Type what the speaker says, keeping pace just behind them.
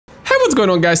What's going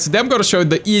on, guys? Today I'm gonna show you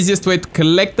the easiest way to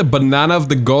collect the banana of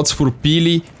the gods for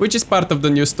Pili, which is part of the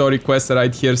new story quest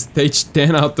right here, stage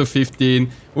 10 out of 15.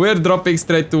 We're dropping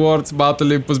straight towards Mount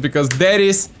Olympus because there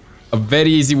is a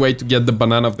very easy way to get the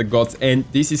banana of the gods, and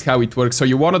this is how it works. So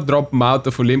you want to drop Mount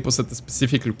of Olympus at a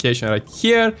specific location right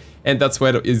here, and that's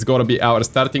where it's gonna be our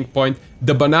starting point.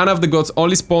 The banana of the gods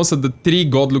only spawns at the 3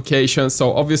 god locations,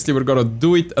 so obviously we're gonna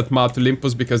do it at Mount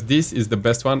Olympus because this is the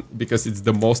best one, because it's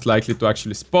the most likely to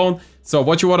actually spawn. So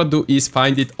what you want to do is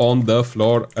find it on the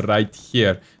floor right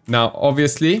here. Now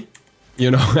obviously, you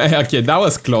know, okay, that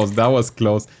was close,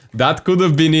 that could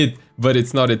have been it, but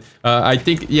it's not it. I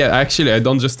think, yeah, actually, I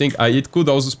don't just think, it could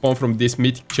also spawn from this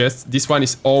mythic chest. This one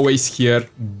is always here.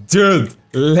 Dude,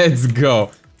 let's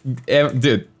go.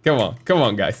 Dude, come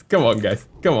on, guys.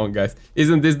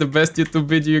 Isn't this the best YouTube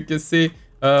video you can see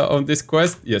on this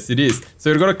quest? Yes, it is. So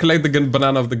you're gonna collect the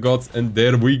banana of the gods, and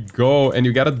there we go. And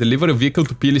you gotta deliver a vehicle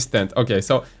to Pili's tent. Okay,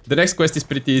 so the next quest is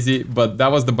pretty easy, but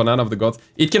that was the banana of the gods.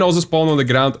 It can also spawn on the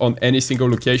ground on any single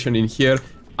location in here.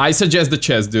 I suggest the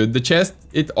chest, dude. The chest,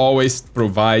 it always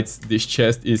provides. This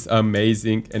chest is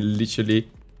amazing, and literally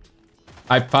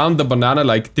I found the banana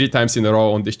like 3 times in a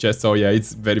row on this chest, so yeah,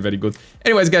 it's very, very good.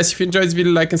 Anyways, guys, if you enjoyed this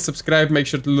video, like and subscribe. Make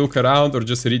sure to look around or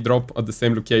just redrop at the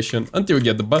same location until you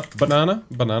get the banana.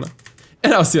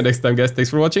 And I'll see you next time, guys.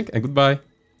 Thanks for watching, and goodbye.